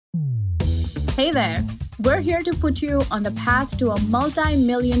Hey there! We're here to put you on the path to a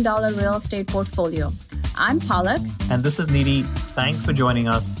multi-million dollar real estate portfolio. I'm Palak. And this is Nidhi. Thanks for joining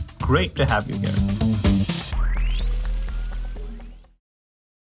us. Great to have you here.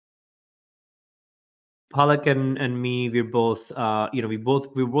 Palak and me, we're both, we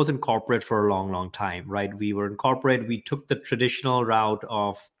were both in corporate for a long, long time, right? We were in corporate. We took the traditional route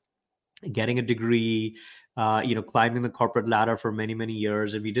of getting a degree, climbing the corporate ladder for many, many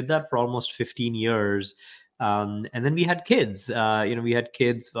years. And we did that for almost 15 years. And then we had kids. We had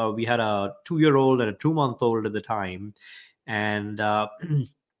kids. We had a 2-year-old and a 2-month-old at the time. And,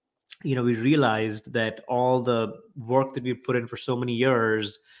 we realized that all the work that we put in for so many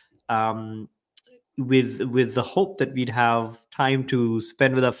years, with the hope that we'd have time to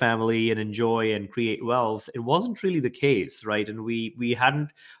spend with our family and enjoy and create wealth, it wasn't really the case, right? And we hadn't,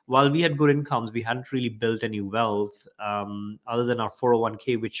 while we had good incomes, we hadn't really built any wealth, other than our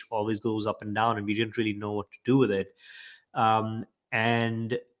 401k, which always goes up and down, and we didn't really know what to do with it. We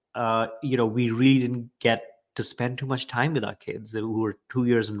really didn't get to spend too much time with our kids, who were 2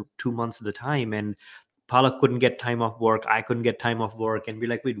 years and 2 months at the time. And Palak couldn't get time off work. I couldn't get time off work. And we're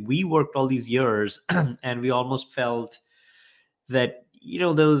like, wait, we worked all these years and we almost felt that,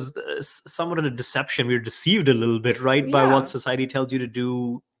 there was somewhat of a deception. We were deceived a little bit, right? By what society tells you to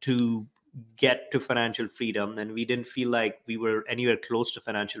do to get to financial freedom. And we didn't feel like we were anywhere close to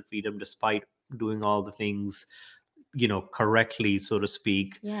financial freedom, despite doing all the things, correctly, so to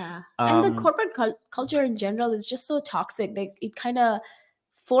speak. Yeah. And the corporate culture in general is just so toxic. It kind of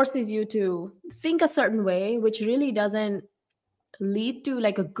forces you to think a certain way, which really doesn't lead to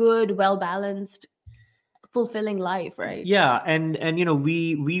like a good, well-balanced, fulfilling life, right? Yeah, and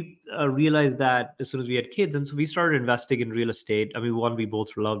we realized that as soon as we had kids, and so we started investing in real estate. I mean, we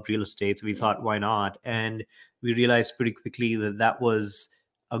both loved real estate, so we thought, why not? And we realized pretty quickly that was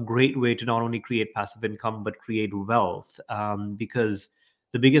a great way to not only create passive income but create wealth, because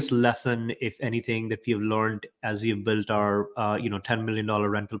the biggest lesson, if anything, that we have learned as we have built our $10 million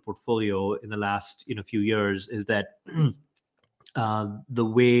rental portfolio in the last few years is that the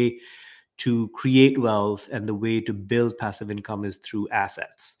way to create wealth and the way to build passive income is through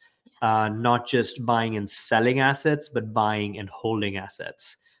assets. Not just buying and selling assets, but buying and holding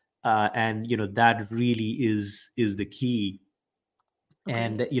assets. And that really is the key. Okay.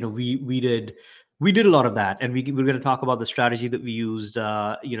 And we did a lot of that, and we're going to talk about the strategy that we used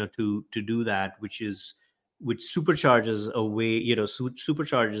to do that, which supercharges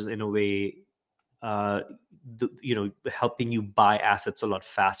in a way helping you buy assets a lot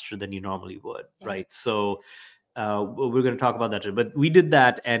faster than you normally would. Yeah. Right? So we're going to talk about that too. But we did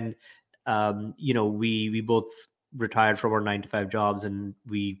that, and we both retired from our 9-to-5 jobs, and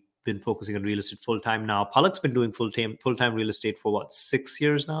we've been focusing on real estate full time now. Palak's been doing full time real estate for what, 6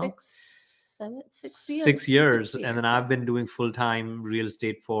 years now? 6 years. 6 years. And then I've been doing full time real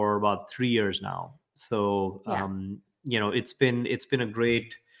estate for about 3 years now. So it's been a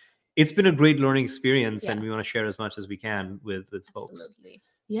great learning experience, and we want to share as much as we can with folks. Absolutely.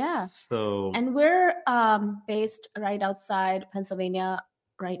 Yeah. So, and we're based right outside Pennsylvania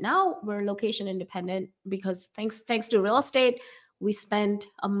right now. We're location independent because thanks to real estate, we spent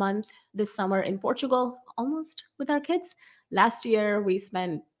a month this summer in Portugal, almost, with our kids. Last year, we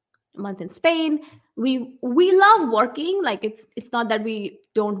spent a month in Spain. We love working. Like it's not that we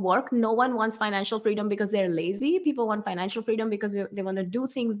don't work. No one wants financial freedom because they're lazy. People want financial freedom because they want to do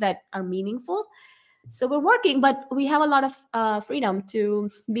things that are meaningful. So we're working, but we have a lot of freedom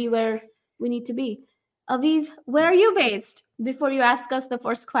to be where we need to be. Aviv, where are you based? Before you ask us the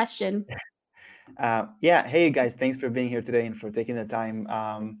first question. Hey guys, thanks for being here today and for taking the time.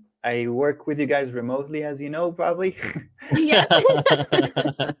 I work with you guys remotely, as you know, probably. Yes.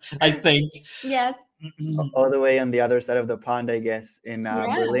 I think. Yes. All the way on the other side of the pond, I guess, in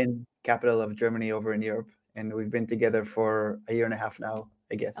Berlin, capital of Germany, over in Europe. And we've been together for a year and a half now,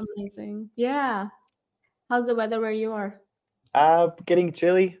 I guess. Amazing. Yeah. How's the weather where you are? Getting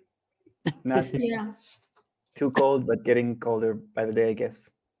chilly. Not too cold, but getting colder by the day, I guess.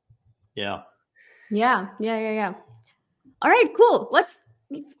 Yeah. Yeah. All right, cool. What's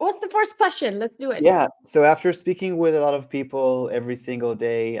the first question? Let's do it. Yeah. So after speaking with a lot of people every single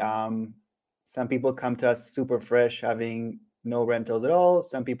day, some people come to us super fresh, having no rentals at all.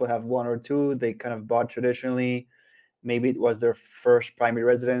 Some people have one or two. They kind of bought traditionally. Maybe it was their first primary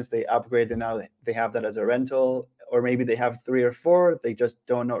residence. They upgraded and now they have that as a rental. Or maybe they have 3 or 4. They just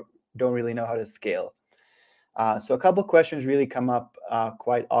don't really know how to scale. So a couple questions really come up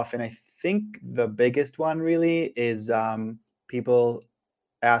quite often. I think the biggest one really is people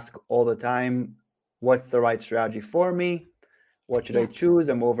ask all the time, what's the right strategy for me? What should I choose?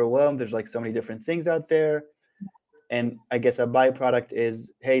 I'm overwhelmed. There's like so many different things out there. And I guess a byproduct is,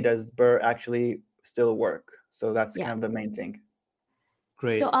 hey, does BRRRR actually still work? So that's kind of the main thing.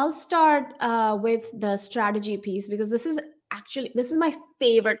 Great. So I'll start with the strategy piece, because this is my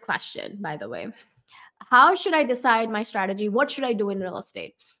favorite question, by the way. How should I decide my strategy? What should I do in real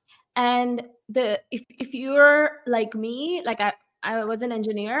estate? And if you're like me, like I was an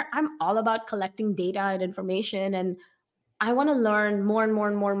engineer, I'm all about collecting data and information, and I want to learn more and more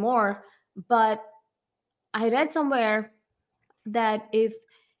and more and more. But I read somewhere that if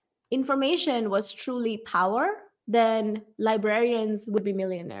information was truly power, then librarians would be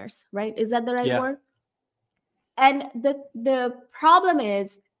millionaires, right? Is that the right word? And the problem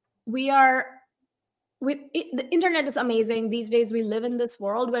is, the internet is amazing. These days, we live in this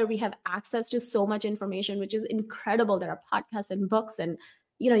world where we have access to so much information, which is incredible. There are podcasts and books, and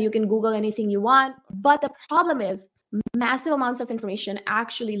you can Google anything you want. But the problem is, massive amounts of information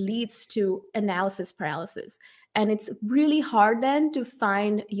actually leads to analysis paralysis. And it's really hard then to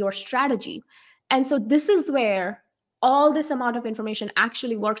find your strategy. And so this is where all this amount of information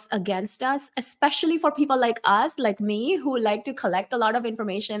actually works against us, especially for people like us, like me, who like to collect a lot of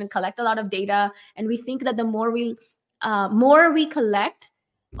information and collect a lot of data. And we think that the more we collect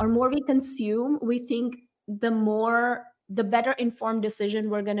or more we consume, we think the better informed decision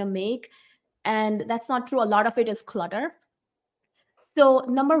we're going to make. And that's not true. A lot of it is clutter. So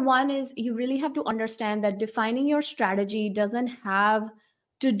number one is, you really have to understand that defining your strategy doesn't have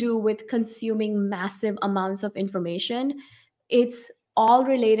to do with consuming massive amounts of information. It's all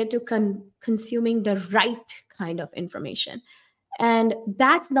related to consuming the right kind of information. And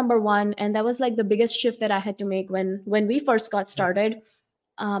that's number one. And that was like the biggest shift that I had to make when we first got started.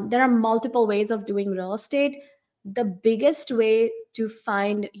 There are multiple ways of doing real estate. The biggest way to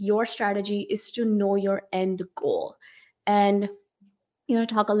find your strategy is to know your end goal. And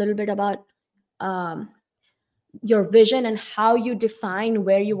talk a little bit about your vision and how you define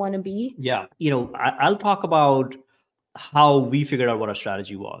where you want to be. Yeah. I'll talk about how we figured out what our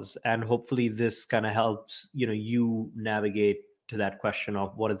strategy was. And hopefully this kind of helps, you navigate to that question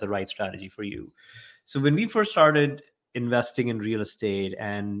of what is the right strategy for you. So when we first started investing in real estate,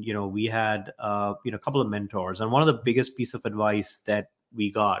 and, we had, a couple of mentors, and one of the biggest piece of advice that we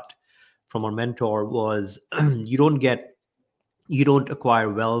got from our mentor was you don't acquire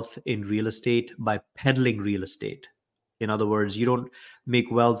wealth in real estate by peddling real estate. In other words, you don't make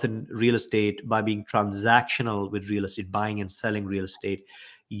wealth in real estate by being transactional with real estate, buying and selling real estate.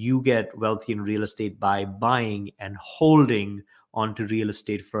 You get wealthy in real estate by buying and holding onto real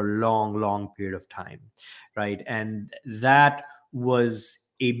estate for a long, long period of time, right? And that was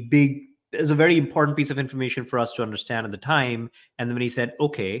a very important piece of information for us to understand at the time. And then when he said,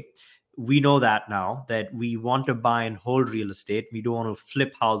 okay, we know that now, that we want to buy and hold real estate. We don't want to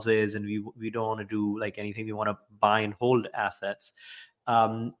flip houses, and we don't want to do like anything. We want to buy and hold assets.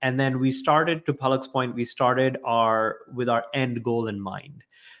 And then we started, to Palak's point, we started with our end goal in mind.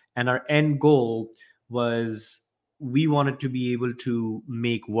 And our end goal was, we wanted to be able to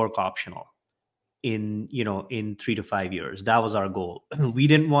make work optional in 3 to 5 years. That was our goal. We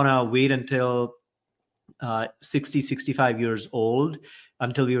didn't want to wait until 65 years old,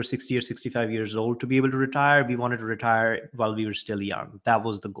 until we were 60 or 65 years old to be able to retire. We wanted to retire while we were still young. That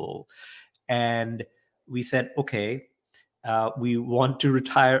was the goal. And we said, okay, we want to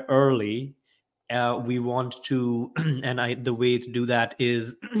retire early. We want to, the way to do that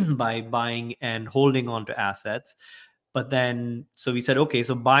is by buying and holding on to assets. But then, so we said, okay,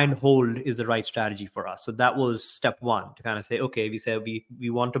 so buy and hold is the right strategy for us. So that was step one, to kind of say, okay, we said we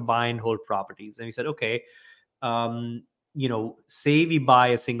want to buy and hold properties. And we said, okay, say we buy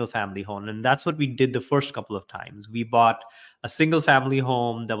a single family home. And that's what we did the first couple of times. We bought a single family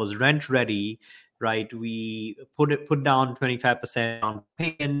home that was rent ready, right? We put down 25% on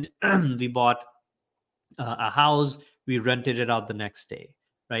payment. We bought a house, we rented it out the next day,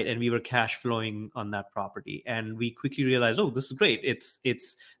 right? And we were cash flowing on that property. And we quickly realized, oh, this is great.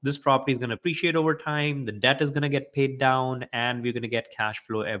 This property is going to appreciate over time. The debt is going to get paid down, and we're going to get cash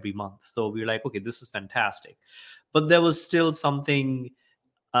flow every month. So we were like, okay, this is fantastic. But there was still something,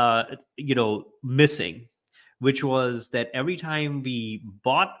 missing, which was that every time we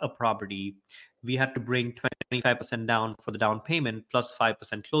bought a property, we had to bring 25% down for the down payment plus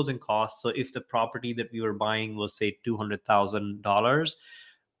 5% closing costs. So if the property that we were buying was, say, $200,000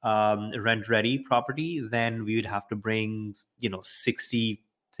 rent ready property, then we would have to bring,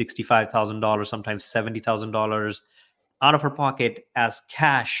 $65,000, sometimes $70,000 out of our pocket as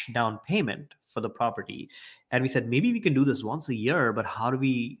cash down payment for the property. And we said, maybe we can do this once a year, but how do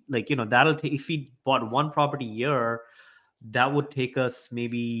we, that'll take, if we bought one property a year, that would take us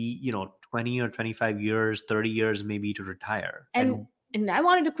maybe, 20 or 25 years, 30 years maybe to retire. And I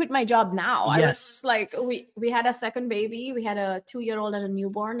wanted to quit my job now. I Yes. was like, we had a second baby. We had a 2-year-old and a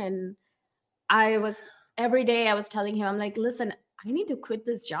newborn. And every day I was telling him, I'm like, listen, I need to quit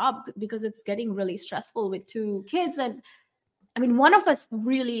this job because it's getting really stressful with 2 kids. And I mean, one of us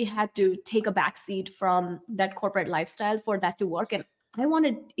really had to take a backseat from that corporate lifestyle for that to work. And I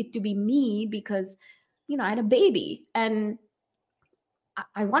wanted it to be me because, I had a baby and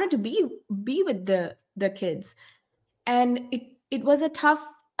I wanted to be with the kids. And it was a tough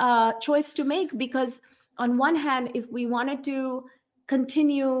choice to make because on one hand, if we wanted to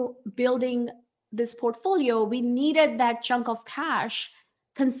continue building this portfolio, we needed that chunk of cash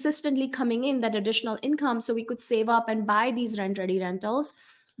consistently coming in, that additional income, so we could save up and buy these rent-ready rentals.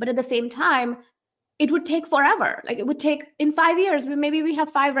 But at the same time, it would take forever. Like, it would take, in 5 years, maybe we have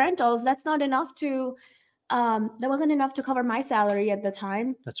 5 rentals. That's not enough to that wasn't enough to cover my salary at the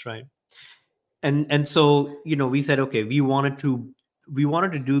time. That's right. And so, we said, okay, we wanted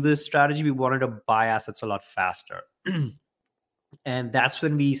to do this strategy. We wanted to buy assets a lot faster. And that's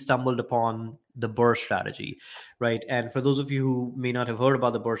when we stumbled upon the BRRRR strategy, right? And for those of you who may not have heard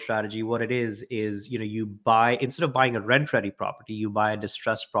about the BRRRR strategy, what it is, you buy, instead of buying a rent-ready property, you buy a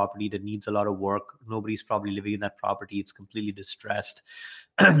distressed property that needs a lot of work. Nobody's probably living in that property. It's completely distressed.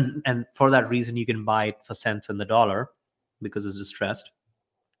 And for that reason, you can buy it for cents on the dollar because it's distressed.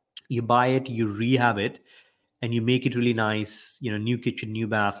 You buy it, you rehab it, and you make it really nice, new kitchen, new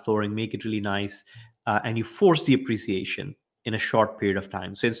bath, flooring, make it really nice. And you force the appreciation in a short period of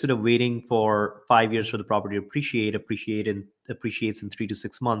time. So instead of waiting for 5 years for the property to appreciates in 3 to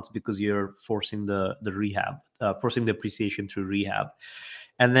 6 months because you're forcing the rehab, forcing the appreciation through rehab.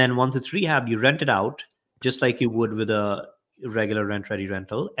 And then once it's rehabbed, you rent it out just like you would with a regular rent-ready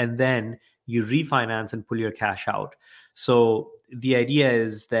rental. And then you refinance and pull your cash out. So the idea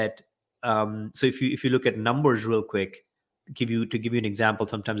is that, so if you look at numbers real quick, to give you an example,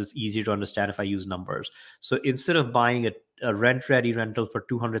 sometimes it's easier to understand if I use numbers. So instead of buying a rent-ready rental for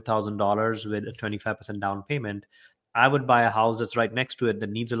 $200,000 with a 25% down payment, I would buy a house that's right next to it that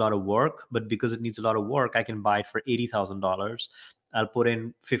needs a lot of work. But because it needs a lot of work, I can buy it for $80,000. I'll put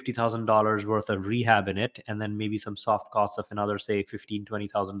in $50,000 worth of rehab in it, and then maybe some soft costs of another, say, $15,000,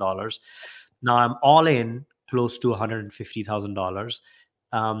 $20,000. Now I'm all in close to $150,000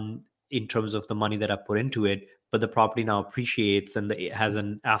 in terms of the money that I put into it. But the property now appreciates and it has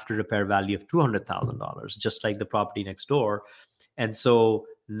an after repair value of $200,000, just like the property next door. And so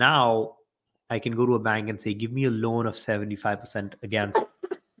now I can go to a bank and say, give me a loan of 75% against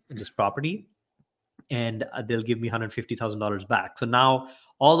this property, and they'll give me $150,000 back. So now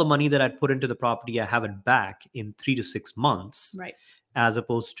all the money that I put into the property, I have it back in 3 to 6 months, Right. as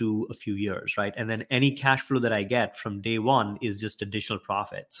opposed to a few years, right? And then any cash flow that I get from day one is just additional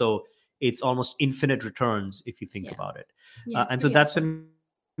profit. So it's almost infinite returns if you think about it. And so that's when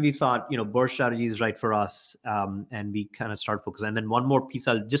we thought, BRRRR strategy is right for us. And we kind of start focusing. And then one more piece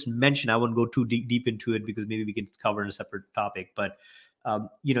I'll just mention, I won't go too deep into it because maybe we can cover in a separate topic, but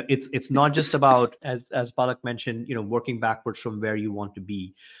it's not just about, as Palak mentioned, working backwards from where you want to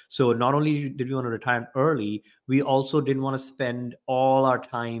be. So not only did we want to retire early, we also didn't want to spend all our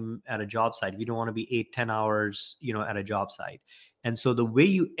time at a job site. We don't want to be 8-10 hours, at a job site. And so the way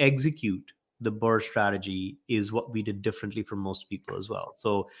you execute the BRRRR strategy is what we did differently from most people as well.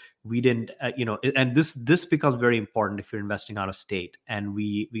 So we didn't, and this becomes very important if you're investing out of state. And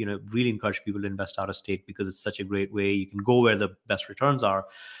we really encourage people to invest out of state because it's such a great way. You can go where the best returns are.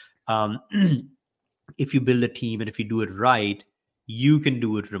 If you build a team and if you do it right, you can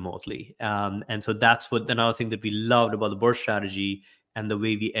do it remotely. And so that's what another thing that we loved about the BRRRR strategy, and the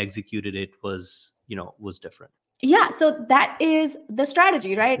way we executed it was different. Yeah, so that is the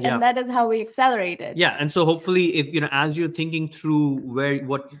strategy, right? Yeah. And that is how we accelerated. Yeah, and so hopefully, if as you're thinking through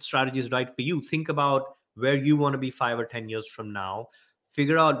what strategy is right for you, think about where you want to be 5 or 10 years from now.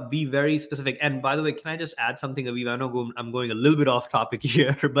 Figure out, be very specific. And by the way, can I just add something, Aviv? I know I'm going a little bit off topic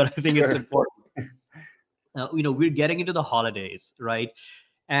here, but I think it's important. We're getting into the holidays, right?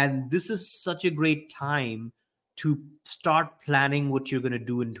 And this is such a great time to start planning what you're going to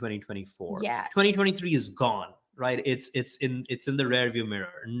do in 2024. Yes. 2023 is gone. Right, it's in the rearview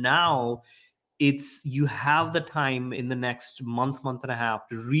mirror. Now you have the time in the next month and a half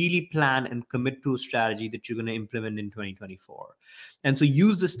to really plan and commit to a strategy that you're going to implement in 2024. And so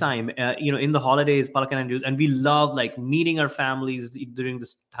use this time, in the holidays, Palak and I do, and we love meeting our families during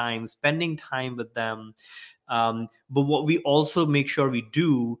this time, spending time with them. But what we also make sure we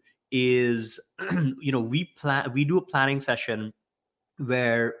do is, we do a planning session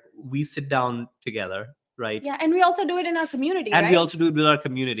where we sit down together, right? Yeah, and we also do it in our community, And right? we also do it with our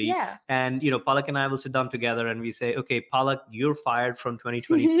community. Yeah. And, Palak and I will sit down together and we say, okay, Palak, you're fired from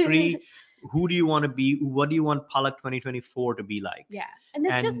 2023. Who do you want to be? What do you want Palak 2024 to be like? Yeah. And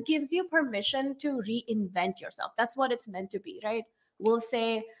this just And- gives you permission to reinvent yourself. That's what it's meant to be, right? We'll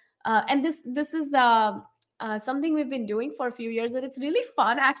say, and this is something we've been doing for a few years, that it's really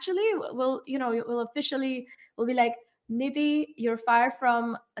fun. Actually, we'll be like, Nidhi, you're fired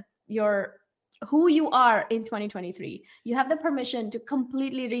from your who you are in 2023. You have the permission to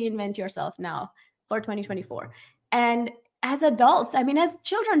completely reinvent yourself now for 2024. And as adults, I mean, as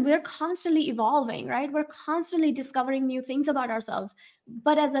children, we're constantly evolving, right? We're constantly discovering new things about ourselves.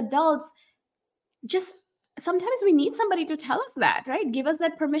 But as adults, just sometimes we need somebody to tell us that, right? Give us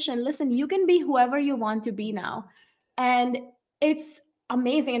that permission. Listen, you can be whoever you want to be now. And it's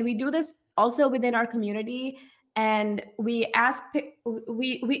amazing. And we do this also within our community. And we ask,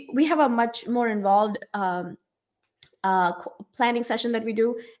 we have a much more involved planning session that we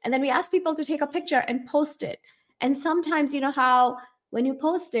do. And then we ask people to take a picture and post it. And sometimes, how when you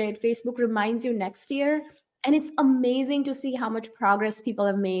post it, Facebook reminds you next year. And it's amazing to see how much progress people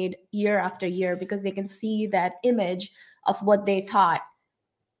have made year after year, because they can see that image of what they thought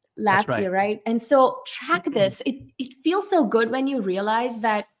last right. year, right? And so track this. It feels so good when you realize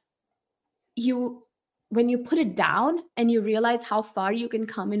that when you put it down and you realize how far you can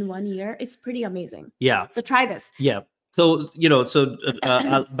come in 1 year, it's pretty amazing. Yeah. So try this. Yeah. So,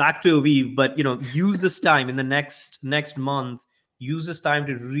 back to Aviv, but, use this time in the next month, use this time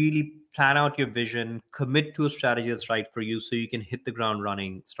to really plan out your vision, commit to a strategy that's right for you so you can hit the ground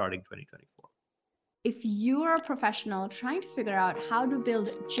running starting 2024. If you are a professional trying to figure out how to build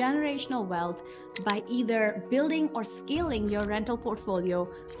generational wealth by either building or scaling your rental portfolio,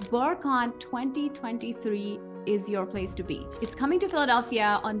 BurrCon 2023 is your place to be. It's coming to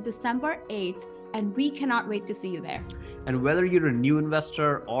Philadelphia on December 8th, and we cannot wait to see you there. And whether you're a new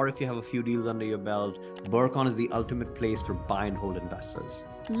investor or if you have a few deals under your belt, BurrCon is the ultimate place for buy and hold investors.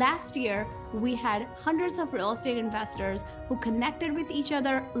 Last year, we had hundreds of real estate investors who connected with each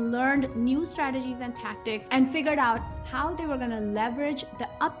other, learned new strategies and tactics, and figured out how they were going to leverage the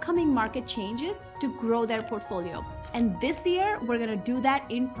upcoming market changes to grow their portfolio. And this year, we're going to do that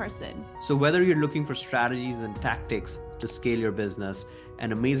in person. So whether you're looking for strategies and tactics to scale your business,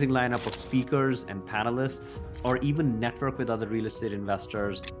 an amazing lineup of speakers and panelists, or even network with other real estate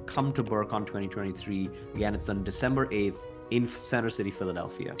investors, come to BurrCon 2023. Again, it's on December 8th in Center City,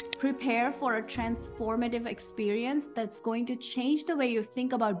 Philadelphia. Prepare for a transformative experience that's going to change the way you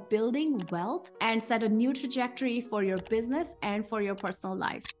think about building wealth and set a new trajectory for your business and for your personal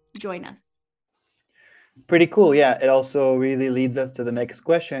life. Join us. Pretty cool. Yeah, it also really leads us to the next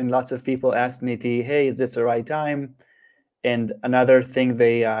question. Lots of people ask Nidhi, hey, is this the right time? And another thing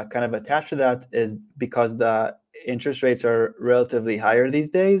they kind of attach to that is because the interest rates are relatively higher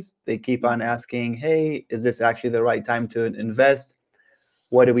these days, they keep on asking, hey, is this actually the right time to invest?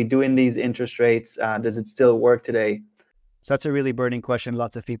 What do we do in these interest rates? Does it still work today? So that's a really burning question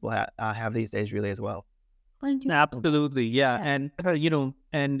lots of people have these days really as well. Absolutely. Yeah. And,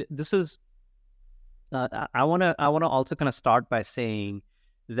 and this is, I want to also kind of start by saying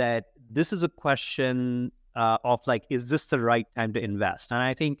that this is a question of like, is this the right time to invest? And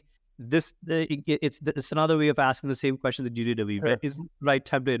I think it's another way of asking the same question that you did, Aviv. Sure. Is it the right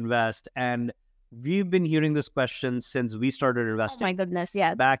time to invest? And we've been hearing this question since we started investing. Oh my goodness,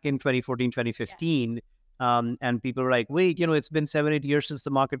 yes. Back in 2014, 2015. Yeah. And people are like, wait, it's been 7-8 years since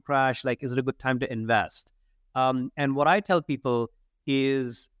the market crashed. Like, is it a good time to invest? And what I tell people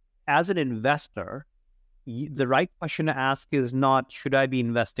is, as an investor, the right question to ask is not, should I be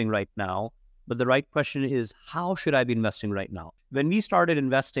investing right now? But the right question is, how should I be investing right now? When we started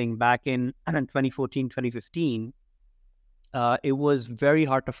investing back in 2014, 2015, it was very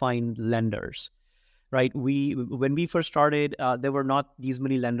hard to find lenders, right? When we first started, there were not these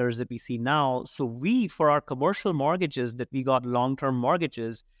many lenders that we see now. So for our commercial mortgages that we got long-term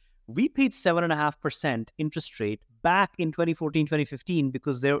mortgages, we paid 7.5% interest rate back in 2014, 2015,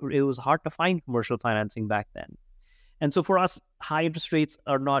 because it was hard to find commercial financing back then. And so for us, high interest rates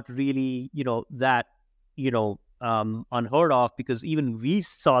are not really, that, unheard of, because even we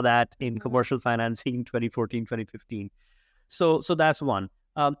saw that in commercial financing in 2014, 2015. So that's one.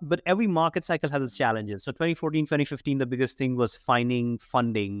 But every market cycle has its challenges. So 2014, 2015, the biggest thing was finding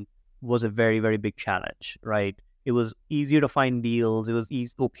funding was a very, very big challenge, right? It was easier to find deals. It was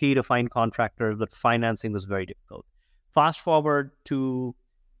okay to find contractors, but financing was very difficult. Fast forward to,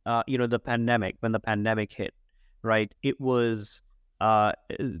 the pandemic, when the pandemic hit, right? It was,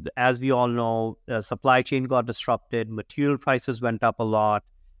 as we all know, supply chain got disrupted, material prices went up a lot.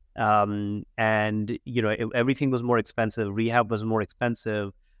 And everything was more expensive. Rehab was more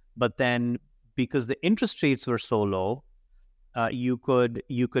expensive, but then because the interest rates were so low, you could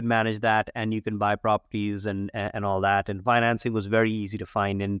manage that, and you can buy properties and all that. And financing was very easy to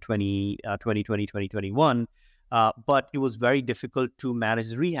find in 2020, 2021, but it was very difficult to manage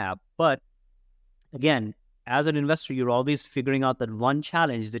the rehab. But again, as an investor, you're always figuring out that one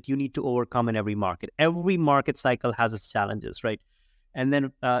challenge that you need to overcome in every market. Every market cycle has its challenges, right? And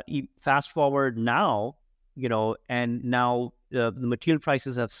then fast forward now, and now the material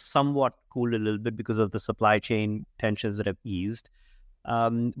prices have somewhat cooled a little bit because of the supply chain tensions that have eased.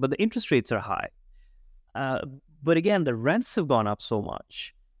 But the interest rates are high. But again, the rents have gone up so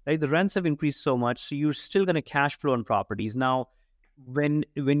much, right? The rents have increased so much, so you're still going to cash flow on properties. Now, when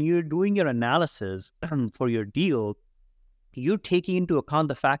you're doing your analysis for your deal, you're taking into account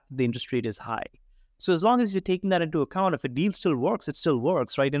the fact that the interest rate is high. So as long as you're taking that into account, if a deal still works, it still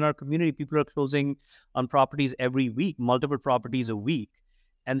works, right? In our community, people are closing on properties every week, multiple properties a week.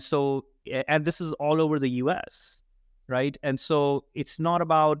 And so, and this is all over the US, right? And so it's not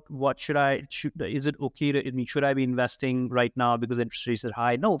about is it okay should I be investing right now because interest rates are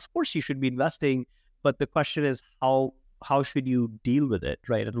high? No, of course you should be investing. But the question is how should you deal with it,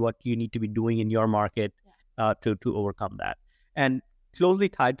 right? And what you need to be doing in your market to overcome that. And closely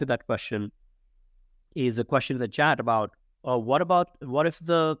tied to that question is a question in the chat about what if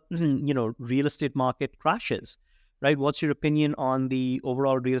the real estate market crashes, right? What's your opinion on the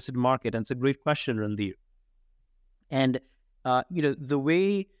overall real estate market? And it's a great question, Randir. And the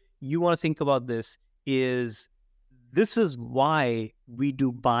way you want to think about this is why we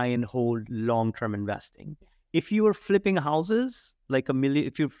do buy and hold long-term investing. Yes. If you were flipping houses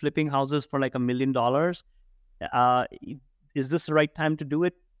if you're flipping houses for like $1 million, is this the right time to do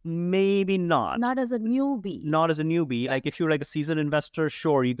it? Maybe not. Not as a newbie. Yeah. Like if you're like a seasoned investor,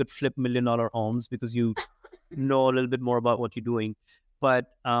 sure, you could flip $1 million homes because you know a little bit more about what you're doing. But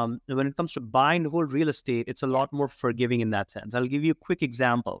when it comes to buy and hold real estate, it's a lot more forgiving in that sense. I'll give you a quick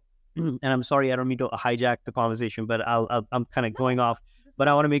example. And I'm sorry, I don't mean to hijack the conversation, but I'm kind of going off. But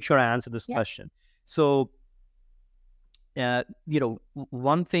I want to make sure I answer this question. So,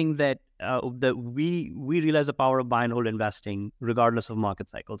 one thing that we realize the power of buy and hold investing regardless of market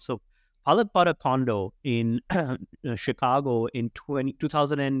cycles. So Pallav bought a condo in Chicago in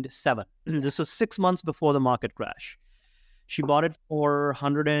 2007. This was 6 months before the market crash. She bought it for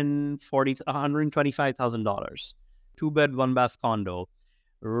 $125,000, 2-bed, 1-bath condo.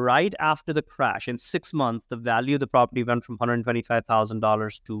 Right after the crash, in 6 months, the value of the property went from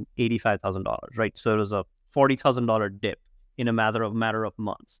 $125,000 to $85,000, right? So it was a $40,000 dip in a matter of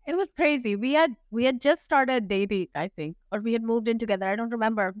months. It was crazy. We had just started dating, I think, or we had moved in together. I don't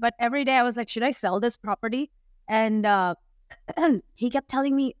remember. But every day I was like, should I sell this property? And he kept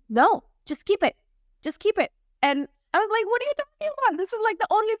telling me, no, just keep it. Just keep it. And I was like, what are you talking about? This is like the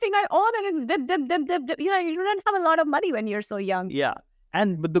only thing I own, and it's dip. You don't have a lot of money when you're so young. Yeah.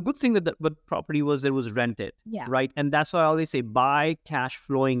 But the good thing that property was, it was rented, right? And that's why I always say buy cash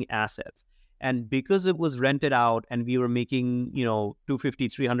flowing assets. And because it was rented out and we were making, $250,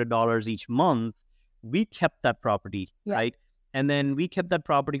 $300 each month, we kept that property, right? And then we kept that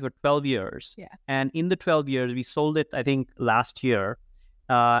property for 12 years. Yeah. And in the 12 years, we sold it, I think, last year.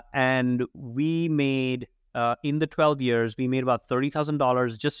 And we made, in the 12 years, we made about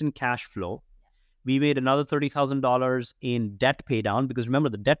 $30,000 just in cash flow. We made another $30,000 in debt pay down, because remember,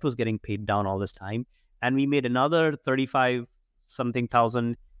 the debt was getting paid down all this time. And we made another 35-something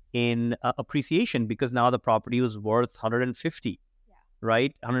thousand in appreciation, because now the property was worth 150,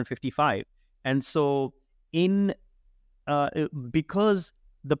 right? 155. And so because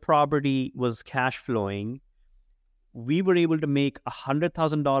the property was cash flowing, we were able to make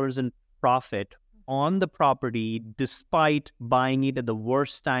 $100,000 in profit on the property, despite buying it at the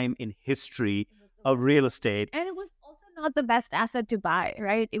worst time in history of real estate. And it was also not the best asset to buy,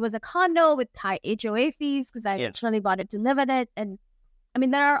 right? It was a condo with high HOA fees, because I originally bought it to live in it. And I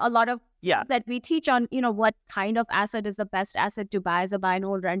mean, there are a lot of things that we teach on, what kind of asset is the best asset to buy as a buy and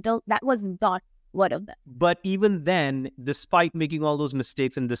hold rental. That was not one of them. But even then, despite making all those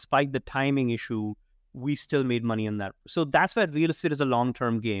mistakes and despite the timing issue, we still made money on that. So that's why real estate is a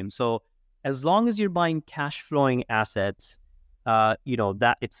long-term game. So as long as you're buying cash flowing assets,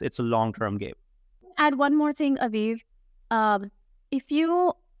 that it's a long-term game. Add one more thing, Aviv. If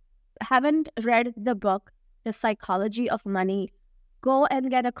you haven't read the book, The Psychology of Money, go and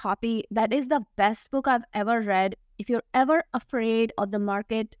get a copy. That is the best book I've ever read. If you're ever afraid of the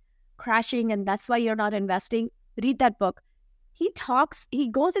market crashing and that's why you're not investing, read that book. He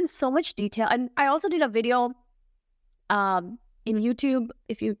goes in so much detail. And I also did a video in YouTube,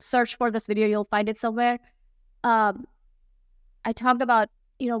 if you search for this video, you'll find it somewhere. I talked about,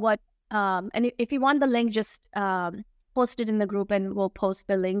 and if you want the link, just post it in the group and we'll post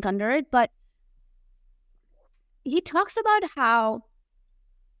the link under it. But he talks about how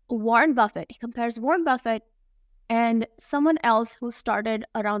he compares Warren Buffett and someone else who started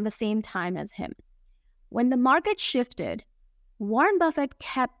around the same time as him. When the market shifted, Warren Buffett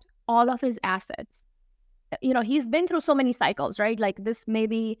kept all of his assets. He's been through so many cycles, right? Like this may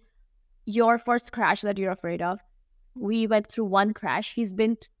be your first crash that you're afraid of. We went through one crash. He's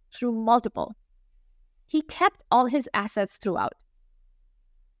been through multiple. He kept all his assets throughout.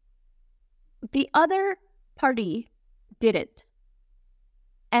 The other party didn't.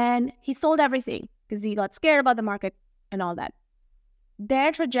 And he sold everything because he got scared about the market and all that.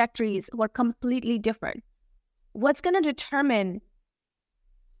 Their trajectories were completely different. What's going to determine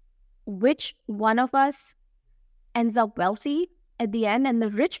which one of us ends up wealthy at the end, and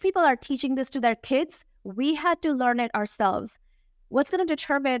the rich people are teaching this to their kids, we had to learn it ourselves. What's going to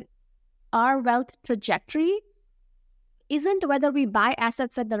determine our wealth trajectory isn't whether we buy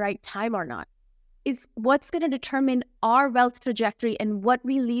assets at the right time or not. It's what's going to determine our wealth trajectory and what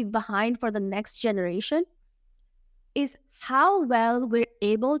we leave behind for the next generation is how well we're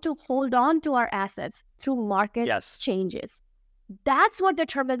able to hold on to our assets through market changes. That's what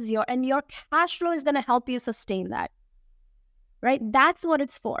determines your cash flow is going to help you sustain that, right? That's what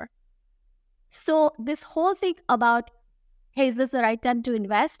it's for. So this whole thing about, hey, is this the right time to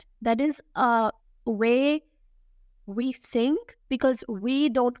invest? That is a way we think because we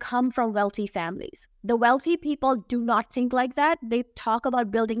don't come from wealthy families. The wealthy people do not think like that. They talk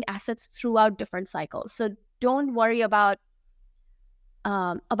about building assets throughout different cycles. So don't worry about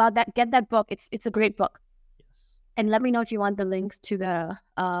that. Get that book. It's a great book. Yes. And let me know if you want the links to the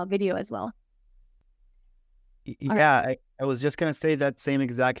video as well. Yeah, I was just gonna say that same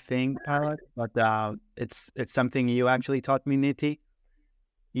exact thing, Palak, but it's something you actually taught me, Niti.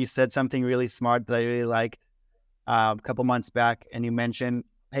 You said something really smart that I really liked a couple months back, and you mentioned,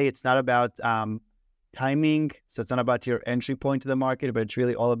 hey, it's not about timing, so it's not about your entry point to the market, but it's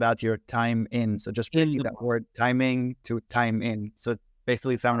really all about your time in. So just repeat that word, timing to time in. So it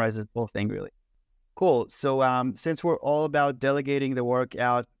basically summarizes the whole thing, really. Cool. So since we're all about delegating the work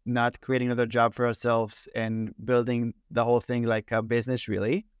out, not creating another job for ourselves and building the whole thing like a business,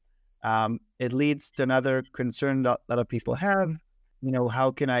 really, it leads to another concern that a lot of people have.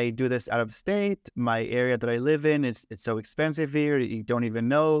 How can I do this out of state? My area that I live in, it's so expensive here. You don't even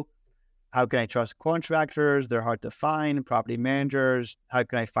know. How can I trust contractors? They're hard to find. Property managers. How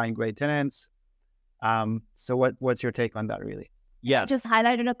can I find great tenants? So what's your take on that, really? Yeah. I just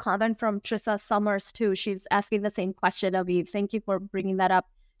highlighted a comment from Trissa Summers too. She's asking the same question, Aviv. Thank you for bringing that up.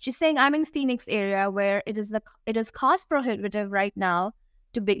 She's saying, I'm in Phoenix area where it is cost prohibitive right now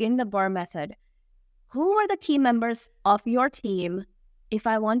to begin the BRRRR method. Who are the key members of your team if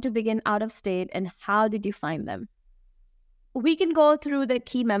I want to begin out of state, and how did you find them? We can go through the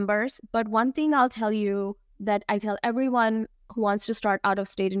key members, but one thing I'll tell you that I tell everyone who wants to start out of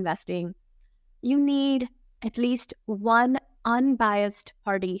state investing, you need at least one unbiased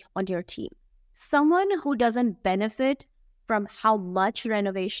party on your team. Someone who doesn't benefit from how much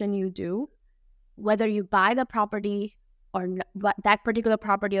renovation you do, whether you buy the property or that particular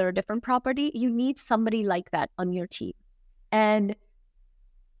property or a different property, you need somebody like that on your team. And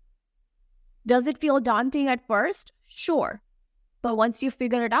does it feel daunting at first? Sure. But once you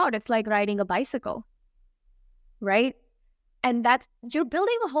figure it out, it's like riding a bicycle, right? And you're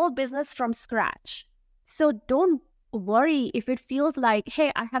building a whole business from scratch. So don't worry if it feels like,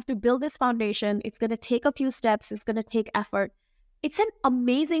 hey, I have to build this foundation. It's going to take a few steps. It's going to take effort. It's an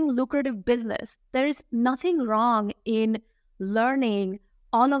amazing, lucrative business. There is nothing wrong in learning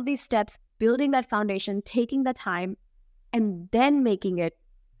all of these steps, building that foundation, taking the time, and then making it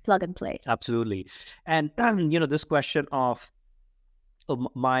plug and play. Absolutely. And, this question of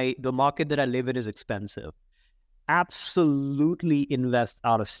the market that I live in is expensive. Absolutely invest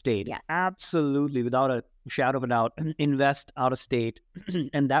out of state. Yes. Absolutely, without a shadow of a doubt, invest out of state.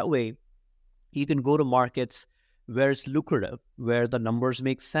 And that way, you can go to markets where it's lucrative, where the numbers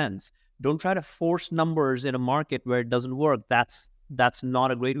make sense. Don't try to force numbers in a market where it doesn't work. That's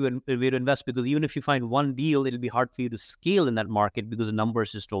not a great way to invest, because even if you find one deal, it'll be hard for you to scale in that market because the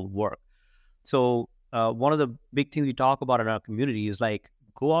numbers just don't work. So one of the big things we talk about in our community is like,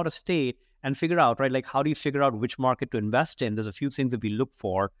 go out of state and figure out, right? Like, how do you figure out which market to invest in? There's a few things that we look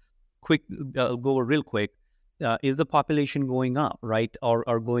for. Go real quick. Is the population going up, right?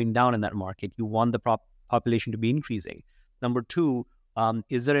 Or going down in that market? You want the population to be increasing. Number two,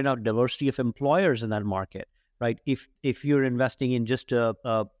 is there enough diversity of employers in that market? right? If you're investing in just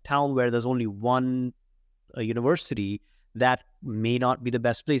a town where there's only one university, that may not be the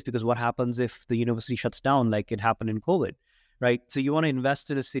best place, because what happens if the university shuts down, like it happened in COVID, right? So you want to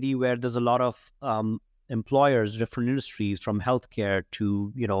invest in a city where there's a lot of employers, different industries, from healthcare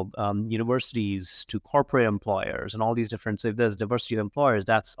to universities to corporate employers, and all these different. So if there's diversity of employers,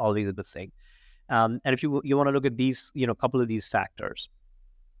 that's always a good thing. And if you want to look at these, couple of these factors,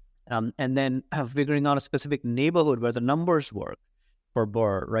 and then figuring out a specific neighborhood where the numbers work for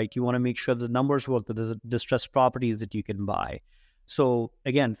BRRRR, right? You want to make sure the numbers work, that there's distressed properties that you can buy. So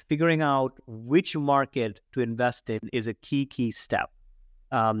again, figuring out which market to invest in is a key step.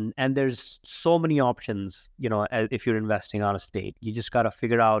 And there's so many options, if you're investing on a state. You just got to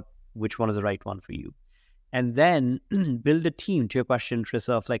figure out which one is the right one for you. And then build a team. To your question, Trisha,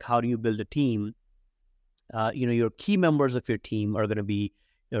 of like, how do you build a team? Your key members of your team are going to be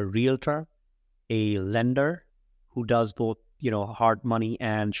a realtor, a lender who does both, hard money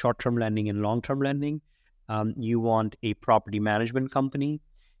and short-term lending and long-term lending. You want a property management company.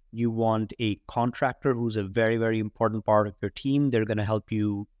 You want a contractor who's a very, very important part of your team. They're going to help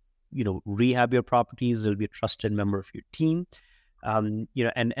you, rehab your properties. They'll be a trusted member of your team. And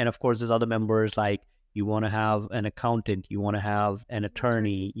of course, there's other members, like you want to have an accountant, you want to have an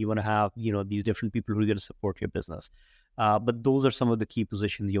attorney, you want to have, these different people who are going to support your business. But those are some of the key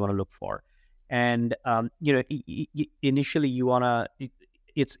positions you want to look for. And, initially you want to,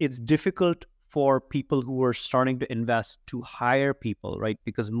 it's difficult for people who are starting to invest to hire people, right?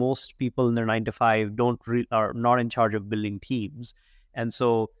 Because most people in their 9-to-5 are not in charge of building teams. And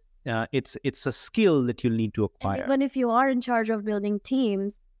so it's a skill that you'll need to acquire. And even if you are in charge of building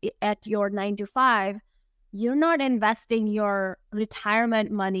teams at your 9-to-5, you're not investing your retirement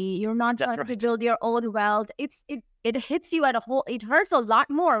money. You're not trying to build your own wealth. It hits you it hurts a lot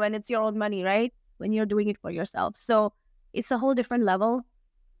more when it's your own money, right? When you're doing it for yourself. So it's a whole different level.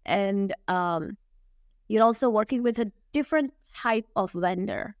 And you're also working with a different type of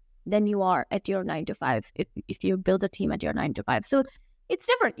vendor than you are at your 9-to-5 if you build a team at your 9-to-5. So it's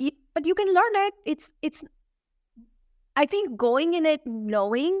different, but you can learn it. It's I think going in it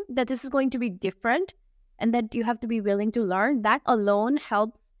knowing that this is going to be different and that you have to be willing to learn, that alone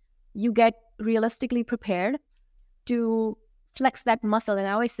helps you get realistically prepared to flex that muscle. And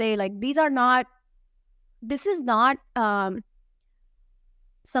I always say, like, this is not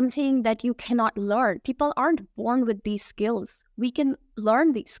something that you cannot learn. People aren't born with these skills. We can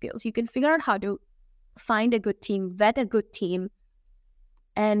learn these skills. You can figure out how to find a good team, vet a good team,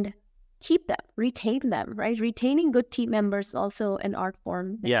 and keep them, retain them, right? Retaining good team members is also an art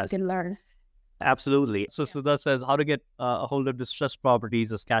form that you can learn. Absolutely. So Sudha says, how to get a hold of distressed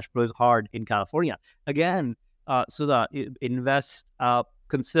properties as cash flow is hard in California. Again, Sudha,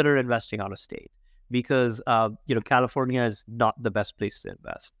 consider investing out of state, because California is not the best place to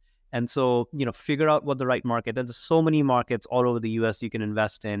invest. And so, figure out what the right market. There's so many markets all over the US you can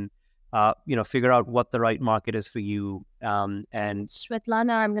invest in. Figure out what the right market is for you. And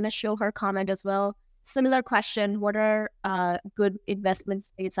Svetlana, I'm going to show her comment as well. Similar question. What are good investment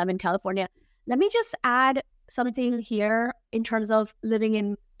states? I'm in California. Let me just add something here in terms of living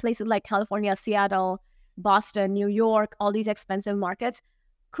in places like California, Seattle, Boston, New York, all these expensive markets.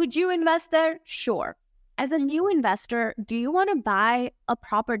 Could you invest there? Sure. As a new investor, do you want to buy a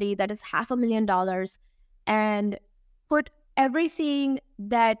property that is $500,000 and put everything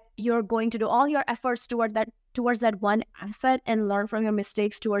that you're going to do, all your efforts towards that one asset, and learn from your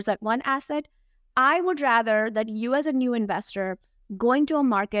mistakes towards that one asset? I would rather that you, as a new investor, going to a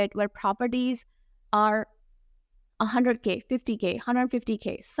market where properties are $100K, $50K,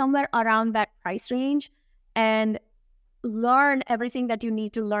 $150K, somewhere around that price range, and learn everything that you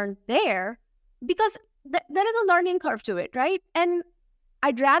need to learn there, because there is a learning curve to it, right? And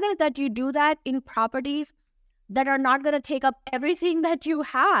I'd rather that you do that in properties that are not going to take up everything that you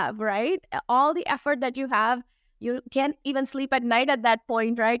have, right? All the effort that you have, you can't even sleep at night at that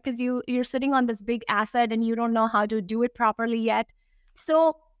point, right? Because you're sitting on this big asset and you don't know how to do it properly yet.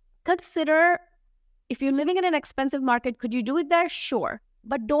 So consider, if you're living in an expensive market, could you do it there? Sure.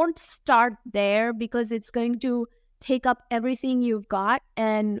 But don't start there, because it's going to take up everything you've got,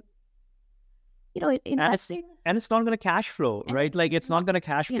 and investing. And it's not going to cash flow, right? Like, it's not going to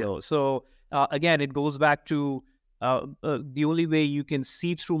cash flow. So again, it goes back to the only way you can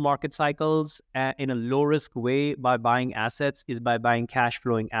see through market cycles in a low risk way by buying assets is by buying cash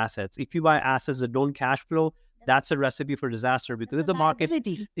flowing assets. If you buy assets that don't cash flow, that's a recipe for disaster, because if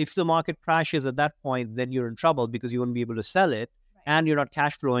the market crashes at that point, then you're in trouble, because you won't be able to sell it, and you're not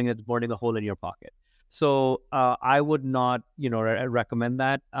cash flowing, it's burning a hole in your pocket. So I would not, recommend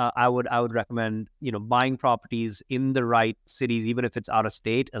that. I would recommend, buying properties in the right cities, even if it's out of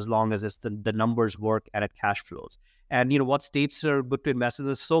state, as long as it's the numbers work and it cash flows. And what states are good to invest in?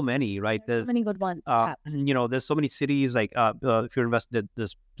 There's so many, right? There's so many good ones. There's so many cities. Like if you're invested,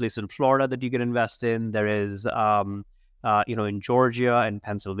 there's place in Florida that you can invest in. There is, in Georgia and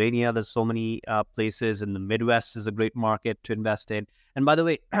Pennsylvania. There's so many places. In the Midwest is a great market to invest in. And by the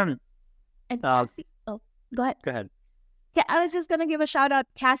way, And Cassie, go ahead. Go ahead. Yeah, I was just gonna give a shout out.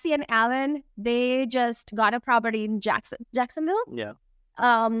 Cassie and Alan, they just got a property in Jacksonville. Yeah.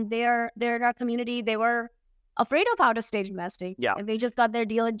 They're in our community. They were afraid of out of state investing. Yeah. And they just got their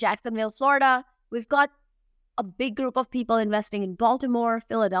deal in Jacksonville, Florida. We've got a big group of people investing in Baltimore,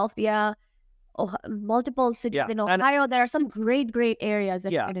 Philadelphia, multiple cities in Ohio. There are some great areas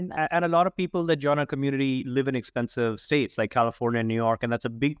that you can invest in. And a lot of people that join our community live in expensive states like California and New York, and that's a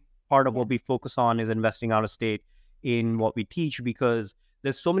big part of what we focus on is investing out of state in what we teach, because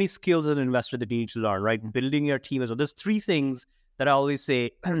there's so many skills as an investor that you need to learn, right? Building your team as well. There's 3 things that I always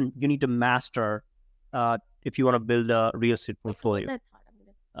say you need to master if you want to build a real estate portfolio.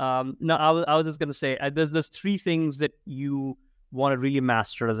 No, I was just going to say there's 3 things that you want to really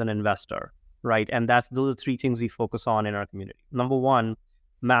master as an investor, right? And those are 3 things we focus on in our community. Number 1,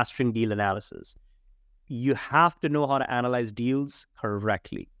 mastering deal analysis. You have to know how to analyze deals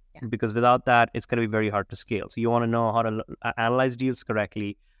correctly. Because without that, it's going to be very hard to scale. So you want to know how to analyze deals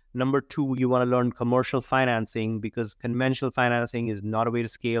correctly. Number 2, you want to learn commercial financing, because conventional financing is not a way to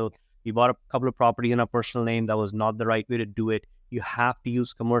scale. We bought a couple of properties in our personal name. That was not the right way to do it. You have to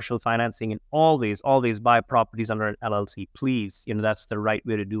use commercial financing, and always buy properties under an LLC. Please, that's the right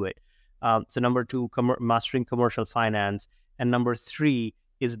way to do it. So number 2, mastering commercial finance. And number 3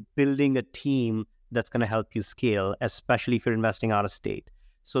 is building a team that's going to help you scale, especially if you're investing out of state.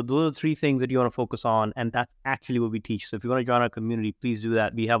 So those are 3 things that you want to focus on, and that's actually what we teach. So if you want to join our community, please do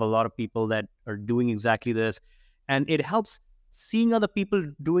that. We have a lot of people that are doing exactly this, and it helps seeing other people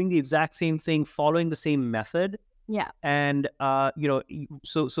doing the exact same thing, following the same method. Yeah. And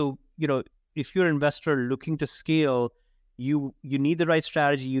so if you're an investor looking to scale, you need the right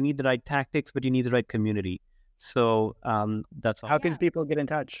strategy, you need the right tactics, but you need the right community. So that's all. How can people get in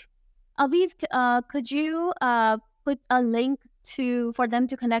touch? Aviv, could you put a link for them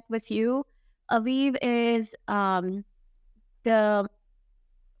to connect with you? Aviv is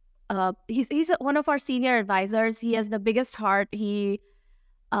he's one of our senior advisors. He has the biggest heart. He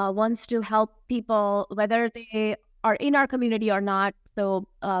wants to help people, whether they are in our community or not. So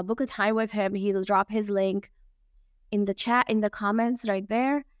book a time with him. He'll drop his link in the chat, in the comments right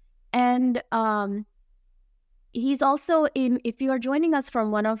there. And he's also if you are joining us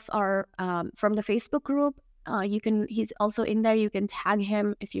from one of our from the Facebook group, he's also in there. You can tag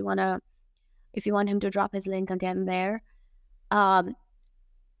him if you want him to drop his link again there.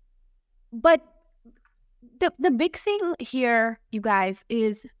 But the big thing here, you guys,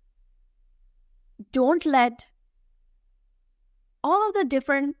 is don't let all of the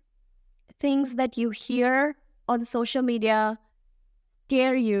different things that you hear on social media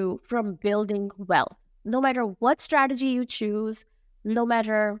scare you from building wealth. No matter what strategy you choose, no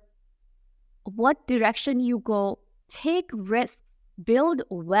matter what direction you go, take risks, build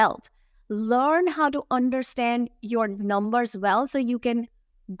wealth, learn how to understand your numbers well so you can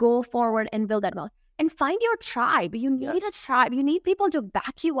go forward and build that wealth. And find your tribe. You need a tribe. You need people to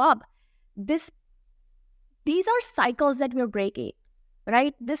back you up. These are cycles that we're breaking,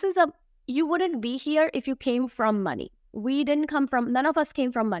 right? You wouldn't be here if you came from money. None of us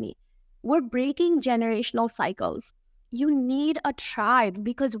came from money. We're breaking generational cycles. You need a tribe,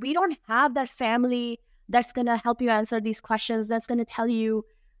 because we don't have that family that's going to help you answer these questions, that's going to tell you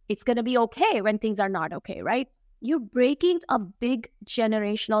it's going to be okay when things are not okay, right? You're breaking a big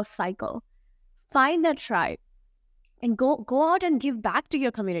generational cycle. Find that tribe and go out and give back to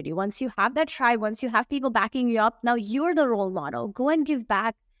your community. Once you have that tribe, once you have people backing you up, now you're the role model. Go and give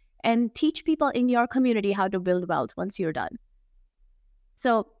back and teach people in your community how to build wealth once you're done.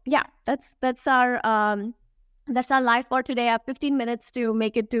 So yeah, that's our life for today. I have 15 minutes to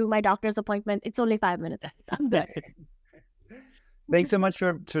make it to my doctor's appointment. It's only 5 minutes. I'm good. Thanks so much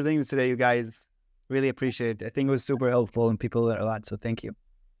for doing this today, you guys. Really appreciate it. I think it was super helpful and people learned a lot. So thank you.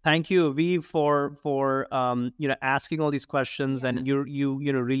 Thank you, Aviv, for asking all these questions, and you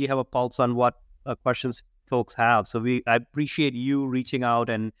really have a pulse on what questions folks have. So I appreciate you reaching out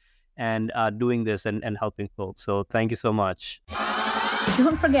and doing this and helping folks. So thank you so much.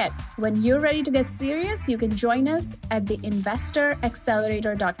 Don't forget, when you're ready to get serious, you can join us at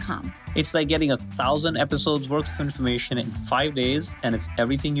theinvestoraccelerator.com. It's like getting 1,000 episodes worth of information in 5 days, and it's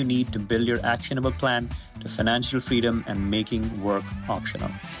everything you need to build your actionable plan to financial freedom and making work optional.